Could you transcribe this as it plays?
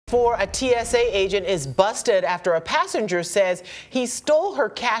A TSA agent is busted after a passenger says he stole her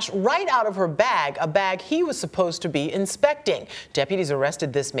cash right out of her bag, a bag he was supposed to be inspecting. Deputies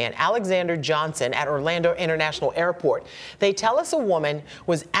arrested this man, Alexander Johnson, at Orlando International Airport. They tell us a woman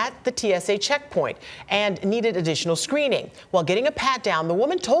was at the TSA checkpoint and needed additional screening. While getting a pat down, the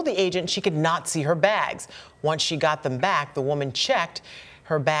woman told the agent she could not see her bags. Once she got them back, the woman checked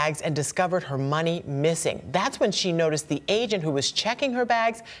her bags and discovered her money missing. That's when she noticed the agent who was checking her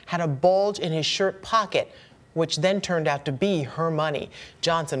bags had a bulge in his shirt pocket, which then turned out to be her money.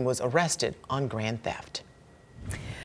 Johnson was arrested on grand theft.